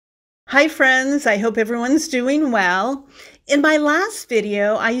Hi friends, I hope everyone's doing well. In my last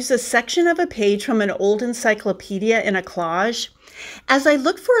video, I used a section of a page from an old encyclopedia in a collage. As I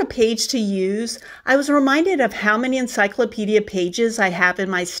looked for a page to use, I was reminded of how many encyclopedia pages I have in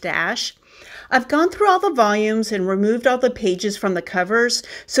my stash. I've gone through all the volumes and removed all the pages from the covers,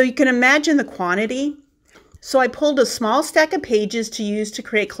 so you can imagine the quantity. So I pulled a small stack of pages to use to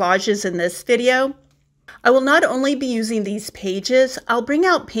create collages in this video. I will not only be using these pages, I'll bring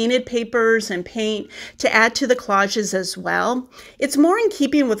out painted papers and paint to add to the collages as well. It's more in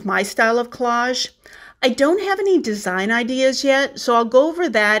keeping with my style of collage. I don't have any design ideas yet, so I'll go over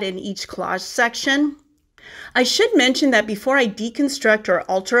that in each collage section. I should mention that before I deconstruct or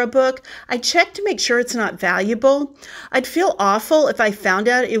alter a book, I check to make sure it's not valuable. I'd feel awful if I found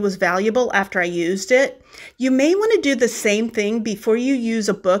out it was valuable after I used it. You may want to do the same thing before you use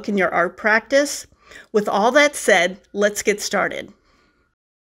a book in your art practice. With all that said, let's get started.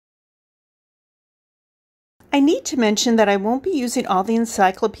 I need to mention that I won't be using all the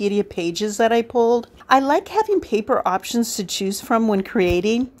encyclopedia pages that I pulled. I like having paper options to choose from when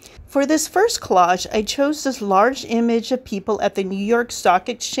creating. For this first collage, I chose this large image of people at the New York Stock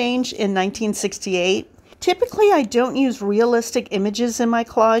Exchange in 1968. Typically, I don't use realistic images in my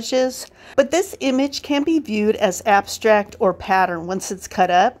collages, but this image can be viewed as abstract or pattern once it's cut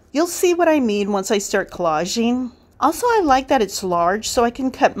up. You'll see what I mean once I start collaging. Also, I like that it's large so I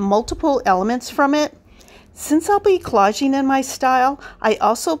can cut multiple elements from it. Since I'll be collaging in my style, I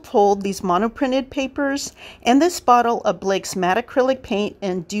also pulled these monoprinted papers and this bottle of Blake's matte acrylic paint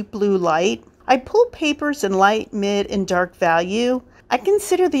in deep blue light. I pulled papers in light, mid, and dark value. I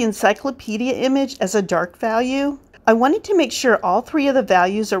consider the encyclopedia image as a dark value. I wanted to make sure all three of the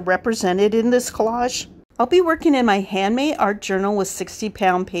values are represented in this collage. I'll be working in my handmade art journal with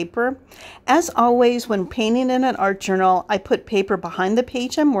 60-pound paper. As always, when painting in an art journal, I put paper behind the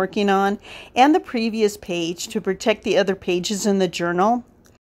page I'm working on and the previous page to protect the other pages in the journal.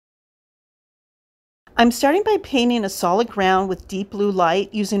 I'm starting by painting a solid ground with deep blue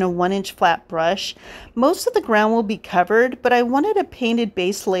light using a 1-inch flat brush. Most of the ground will be covered, but I wanted a painted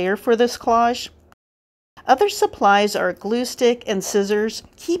base layer for this collage. Other supplies are a glue stick and scissors,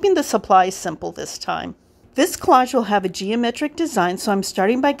 keeping the supplies simple this time. This collage will have a geometric design, so I'm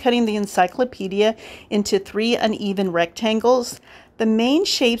starting by cutting the encyclopedia into 3 uneven rectangles. The main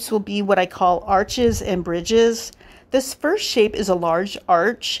shapes will be what I call arches and bridges. This first shape is a large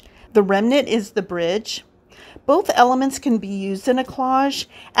arch. The remnant is the bridge. Both elements can be used in a collage.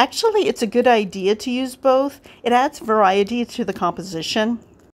 Actually, it's a good idea to use both. It adds variety to the composition.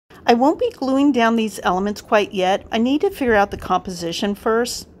 I won't be gluing down these elements quite yet. I need to figure out the composition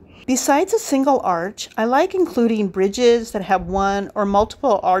first. Besides a single arch, I like including bridges that have one or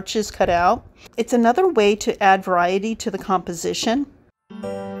multiple arches cut out. It's another way to add variety to the composition.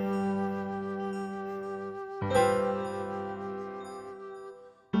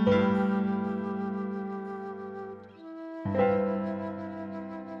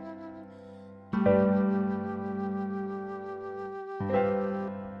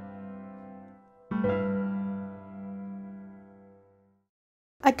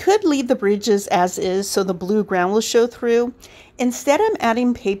 I could leave the bridges as is so the blue ground will show through. Instead, I'm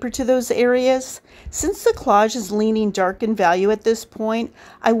adding paper to those areas. Since the collage is leaning dark in value at this point,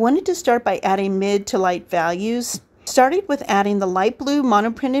 I wanted to start by adding mid to light values. Started with adding the light blue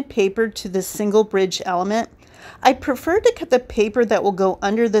monoprinted paper to this single bridge element. I prefer to cut the paper that will go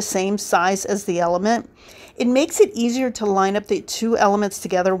under the same size as the element. It makes it easier to line up the two elements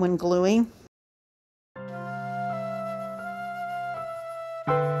together when gluing.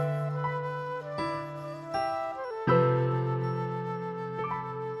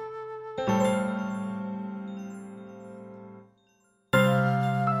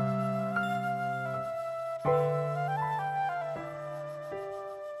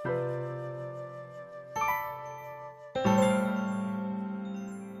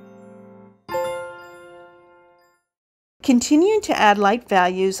 Continuing to add light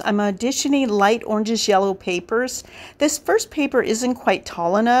values, I'm auditioning light orangish yellow papers. This first paper isn't quite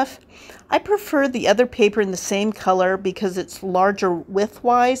tall enough. I prefer the other paper in the same color because it's larger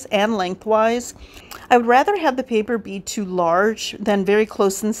widthwise and lengthwise. I would rather have the paper be too large than very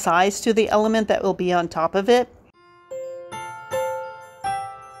close in size to the element that will be on top of it.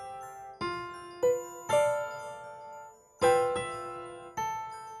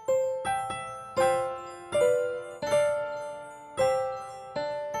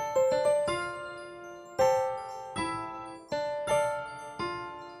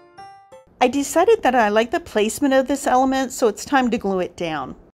 I decided that I like the placement of this element, so it's time to glue it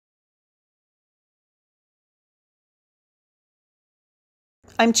down.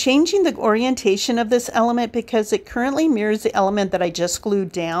 I'm changing the orientation of this element because it currently mirrors the element that I just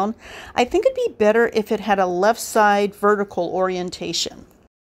glued down. I think it'd be better if it had a left side vertical orientation.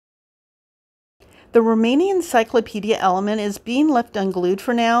 The remaining encyclopedia element is being left unglued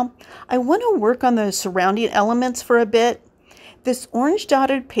for now. I want to work on the surrounding elements for a bit. This orange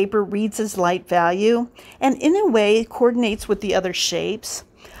dotted paper reads as light value and in a way coordinates with the other shapes.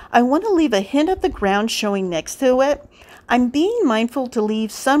 I want to leave a hint of the ground showing next to it. I'm being mindful to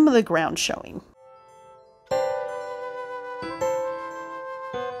leave some of the ground showing.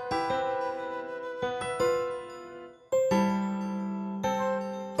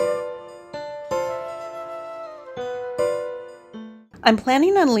 I'm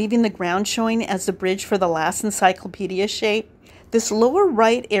planning on leaving the ground showing as the bridge for the last encyclopedia shape. This lower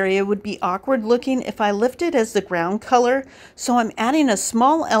right area would be awkward looking if I left it as the ground color, so I'm adding a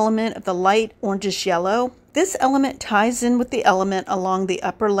small element of the light orangish yellow. This element ties in with the element along the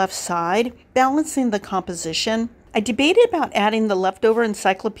upper left side, balancing the composition. I debated about adding the leftover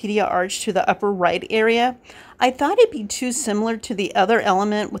encyclopedia arch to the upper right area. I thought it'd be too similar to the other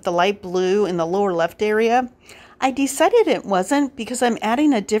element with the light blue in the lower left area. I decided it wasn't because I'm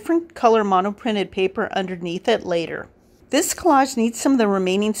adding a different color monoprinted paper underneath it later. This collage needs some of the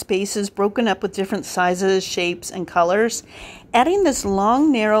remaining spaces broken up with different sizes, shapes, and colors. Adding this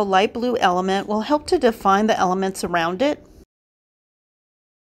long, narrow, light blue element will help to define the elements around it.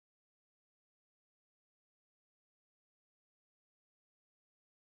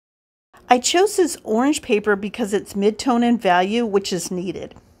 I chose this orange paper because it's mid-tone in value, which is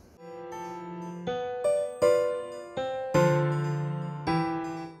needed.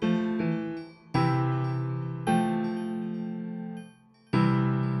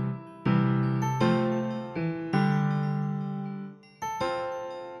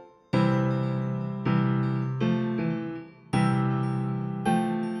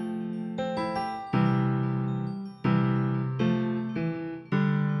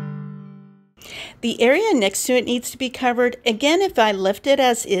 The area next to it needs to be covered. Again, if I left it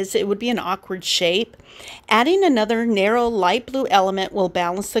as is, it would be an awkward shape. Adding another narrow light blue element will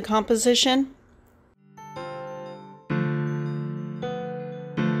balance the composition.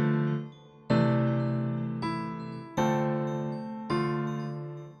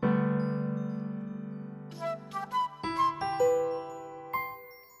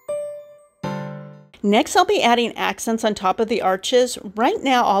 Next, I'll be adding accents on top of the arches. Right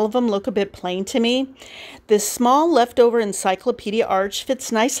now, all of them look a bit plain to me. This small leftover encyclopedia arch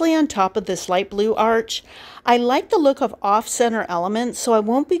fits nicely on top of this light blue arch. I like the look of off-center elements, so I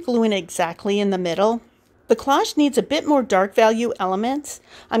won't be gluing exactly in the middle. The collage needs a bit more dark value elements.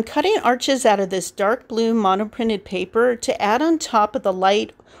 I'm cutting arches out of this dark blue monoprinted paper to add on top of the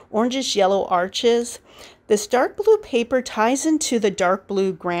light orangish yellow arches. This dark blue paper ties into the dark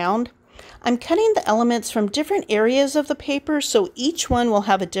blue ground. I'm cutting the elements from different areas of the paper so each one will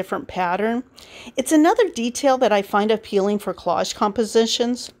have a different pattern. It's another detail that I find appealing for collage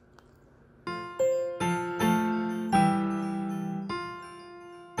compositions.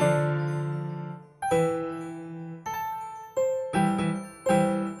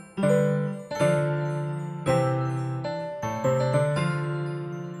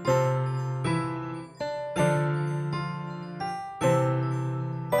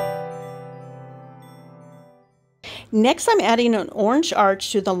 Next, I'm adding an orange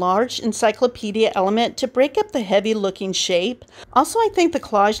arch to the large encyclopedia element to break up the heavy looking shape. Also, I think the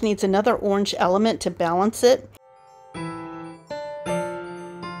collage needs another orange element to balance it.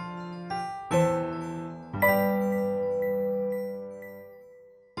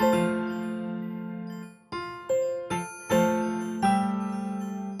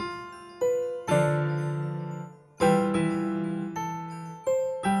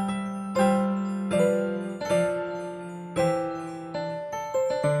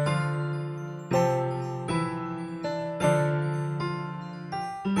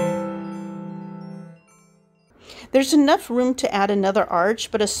 There's enough room to add another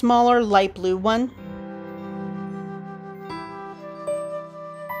arch, but a smaller light blue one.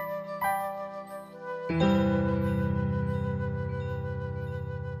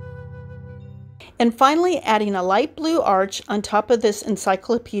 And finally, adding a light blue arch on top of this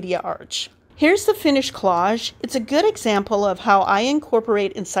encyclopedia arch. Here's the finished collage. It's a good example of how I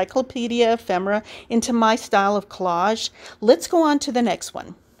incorporate encyclopedia ephemera into my style of collage. Let's go on to the next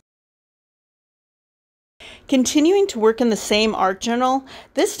one. Continuing to work in the same art journal,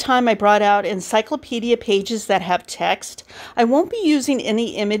 this time I brought out encyclopedia pages that have text. I won't be using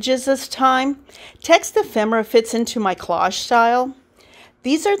any images this time. Text ephemera fits into my collage style.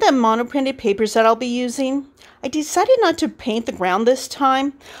 These are the monoprinted papers that I'll be using. I decided not to paint the ground this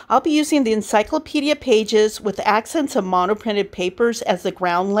time. I'll be using the encyclopedia pages with accents of monoprinted papers as the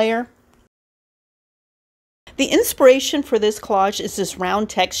ground layer. The inspiration for this collage is this round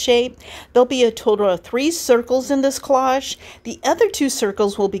text shape. There'll be a total of 3 circles in this collage. The other 2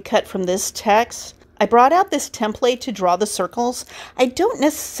 circles will be cut from this text. I brought out this template to draw the circles. I don't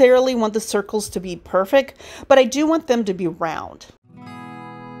necessarily want the circles to be perfect, but I do want them to be round.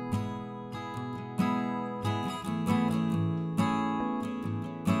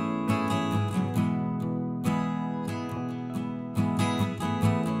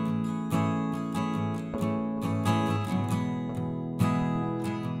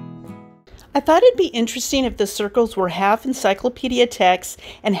 I thought it'd be interesting if the circles were half encyclopedia text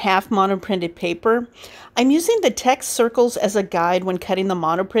and half monoprinted paper. I'm using the text circles as a guide when cutting the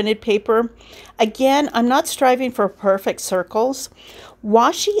monoprinted paper. Again, I'm not striving for perfect circles.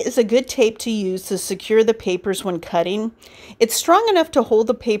 Washi is a good tape to use to secure the papers when cutting. It's strong enough to hold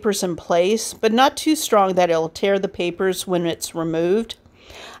the papers in place, but not too strong that it'll tear the papers when it's removed.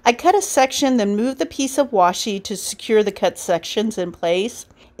 I cut a section, then moved the piece of washi to secure the cut sections in place.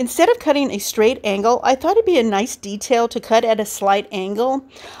 Instead of cutting a straight angle, I thought it'd be a nice detail to cut at a slight angle.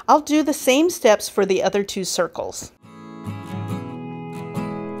 I'll do the same steps for the other 2 circles.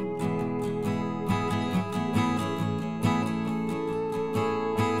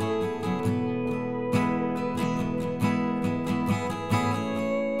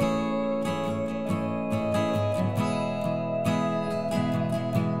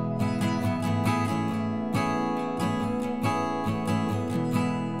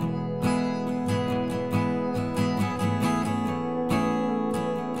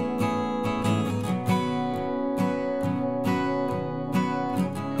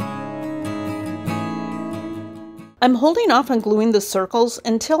 I'm holding off on gluing the circles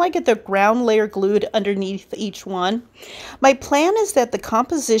until I get the ground layer glued underneath each one. My plan is that the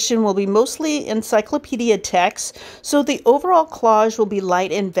composition will be mostly encyclopedia text, so the overall collage will be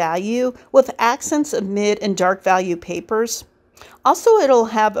light in value with accents of mid and dark value papers. Also, it'll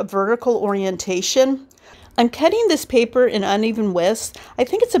have a vertical orientation. I'm cutting this paper in uneven widths. I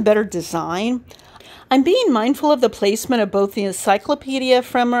think it's a better design. I'm being mindful of the placement of both the encyclopedia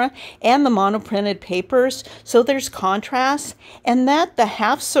ephemera and the monoprinted papers, so there's contrast, and that the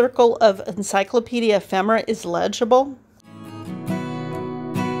half circle of encyclopedia ephemera is legible.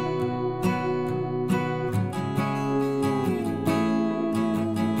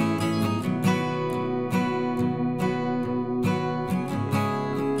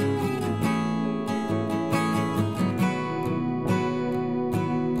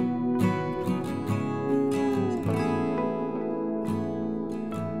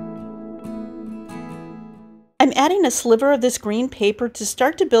 I'm adding a sliver of this green paper to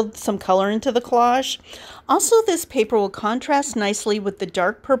start to build some color into the collage. Also, this paper will contrast nicely with the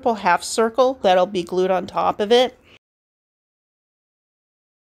dark purple half circle that'll be glued on top of it.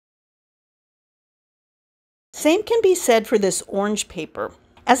 Same can be said for this orange paper.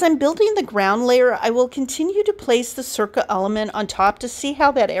 As I'm building the ground layer, I will continue to place the circle element on top to see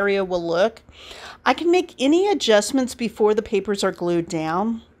how that area will look. I can make any adjustments before the papers are glued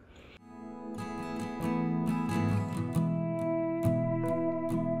down.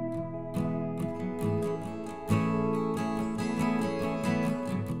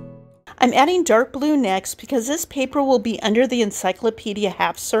 I'm adding dark blue next because this paper will be under the encyclopedia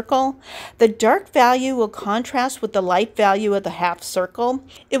half circle. The dark value will contrast with the light value of the half circle.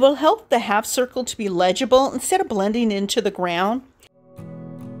 It will help the half circle to be legible instead of blending into the ground.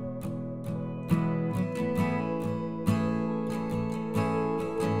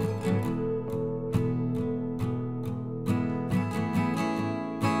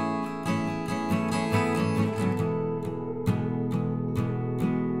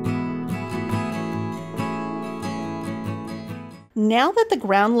 Now that the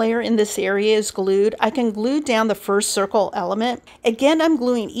ground layer in this area is glued, I can glue down the first circle element. Again, I'm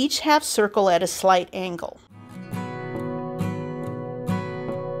gluing each half circle at a slight angle.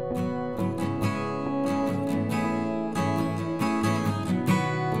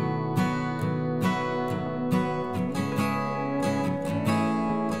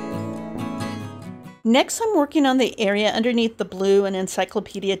 Next, I'm working on the area underneath the blue and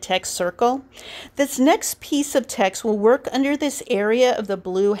encyclopedia text circle. This next piece of text will work under this area of the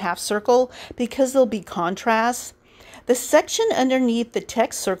blue half circle because there'll be contrast. The section underneath the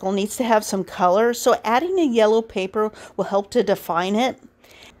text circle needs to have some color, so adding a yellow paper will help to define it.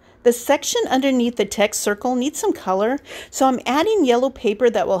 The section underneath the text circle needs some color, so I'm adding yellow paper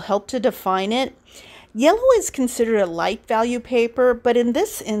that will help to define it. Yellow is considered a light value paper, but in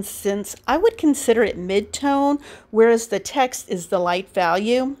this instance, I would consider it mid-tone, whereas the text is the light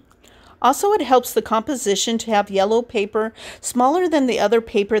value. Also, it helps the composition to have yellow paper smaller than the other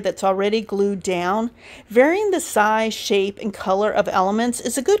paper that's already glued down. Varying the size, shape, and color of elements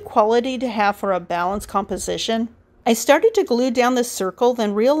is a good quality to have for a balanced composition. I started to glue down the circle,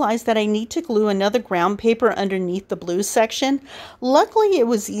 then realized that I need to glue another ground paper underneath the blue section. Luckily, it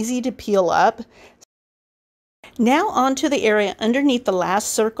was easy to peel up. Now onto the area underneath the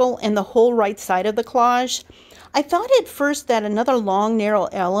last circle and the whole right side of the collage. I thought at first that another long, narrow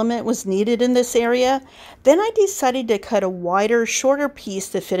element was needed in this area. Then I decided to cut a wider, shorter piece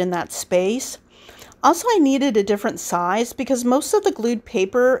to fit in that space. Also, I needed a different size because most of the glued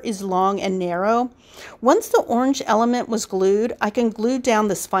paper is long and narrow. Once the orange element was glued, I can glue down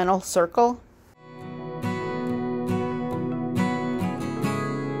this final circle.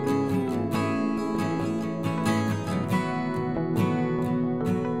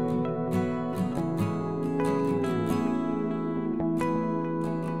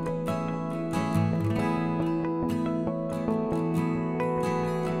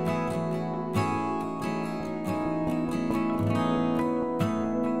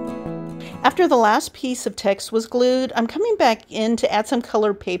 After the last piece of text was glued, I'm coming back in to add some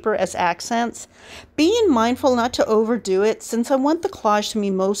colored paper as accents, being mindful not to overdo it since I want the collage to be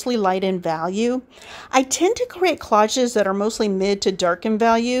mostly light in value. I tend to create collages that are mostly mid to dark in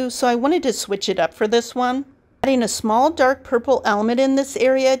value, so I wanted to switch it up for this one. Adding a small dark purple element in this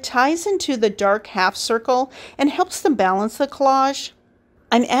area ties into the dark half circle and helps to balance the collage.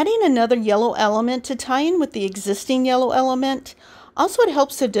 I'm adding another yellow element to tie in with the existing yellow element. Also, it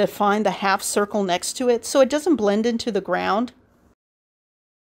helps to define the half circle next to it so it doesn't blend into the ground.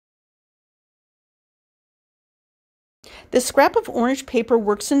 This scrap of orange paper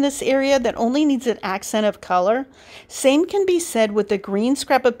works in this area that only needs an accent of color. Same can be said with the green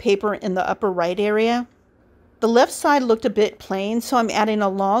scrap of paper in the upper right area. The left side looked a bit plain, so I'm adding a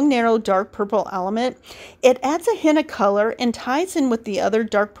long, narrow, dark purple element. It adds a hint of color and ties in with the other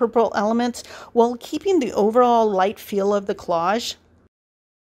dark purple elements while keeping the overall light feel of the collage.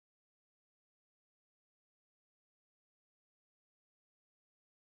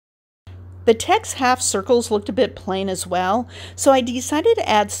 The text half circles looked a bit plain as well, so I decided to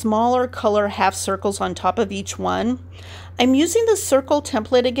add smaller color half circles on top of each one. I'm using the circle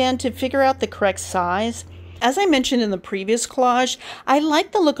template again to figure out the correct size. As I mentioned in the previous collage, I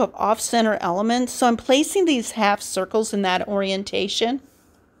like the look of off-center elements, so I'm placing these half circles in that orientation.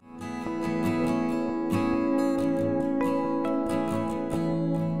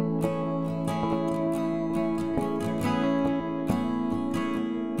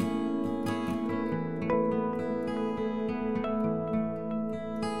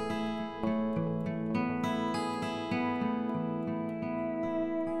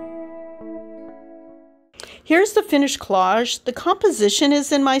 Here's the finished collage. The composition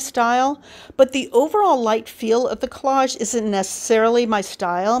is in my style, but the overall light feel of the collage isn't necessarily my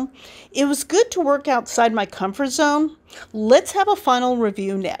style. It was good to work outside my comfort zone. Let's have a final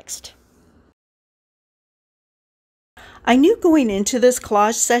review next. I knew going into this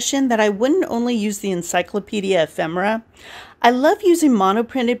collage session that I wouldn't only use the encyclopedia ephemera. I love using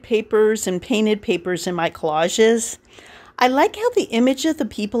monoprinted papers and painted papers in my collages. I like how the image of the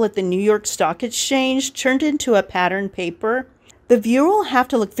people at the New York Stock Exchange turned into a patterned paper. The viewer will have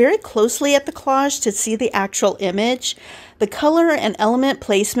to look very closely at the collage to see the actual image. The color and element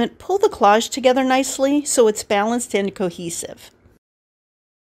placement pull the collage together nicely so it's balanced and cohesive.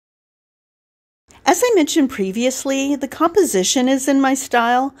 As I mentioned previously, the composition is in my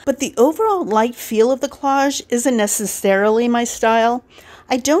style, but the overall light feel of the collage isn't necessarily my style.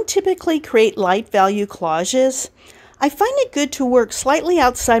 I don't typically create light value collages. I find it good to work slightly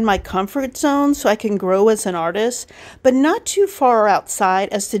outside my comfort zone so I can grow as an artist, but not too far outside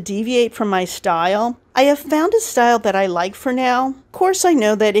as to deviate from my style. I have found a style that I like for now. Of course, I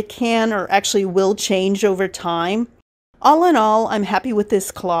know that it can or actually will change over time. All in all, I'm happy with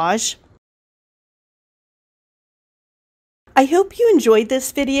this collage. I hope you enjoyed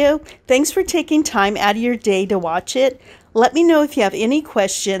this video. Thanks for taking time out of your day to watch it. Let me know if you have any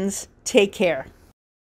questions. Take care.